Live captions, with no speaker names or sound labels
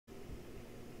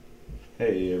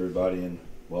Hey everybody, and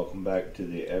welcome back to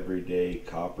the Everyday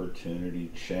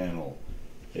Coppertunity channel.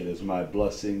 It is my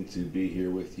blessing to be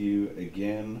here with you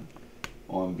again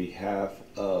on behalf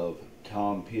of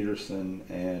Tom Peterson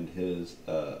and his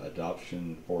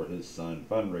adoption for his son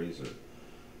fundraiser.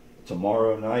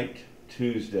 Tomorrow night,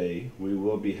 Tuesday, we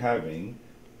will be having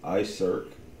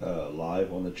iCirc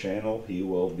live on the channel. He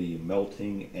will be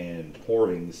melting and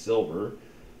pouring silver.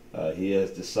 He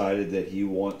has decided that he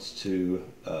wants to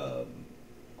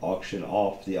auction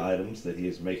off the items that he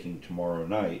is making tomorrow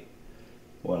night.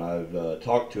 When I've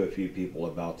talked to a few people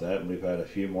about that, and we've had a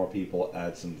few more people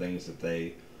add some things that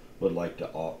they would like to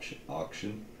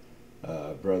auction.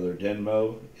 Brother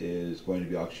Denmo is going to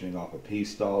be auctioning off a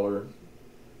peace dollar.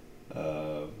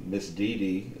 Miss Dee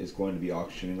Dee is going to be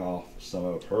auctioning off some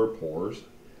of her pours.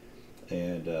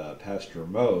 And Pastor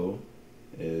Mo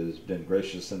has been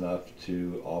gracious enough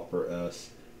to offer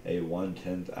us a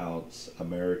 1/10 ounce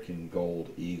American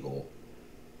Gold Eagle.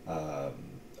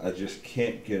 I just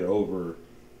can't get over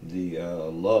the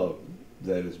love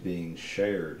that is being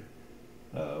shared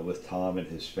with Tom and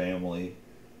his family.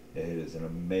 It is an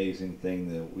amazing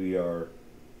thing that we are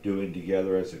doing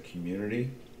together as a community.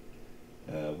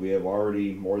 We have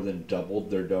already more than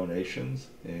doubled their donations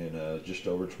in just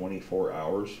over 24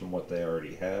 hours from what they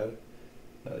already had.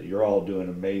 You're all doing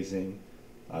amazing.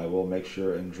 I will make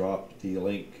sure and drop the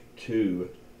link to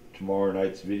tomorrow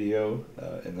night's video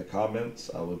in the comments.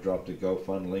 I will drop the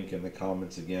GoFund link in the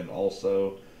comments again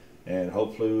also. And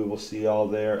hopefully we will see y'all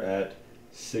there at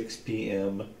 6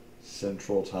 p.m.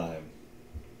 Central Time.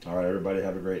 Alright everybody,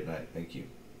 have a great night. Thank you.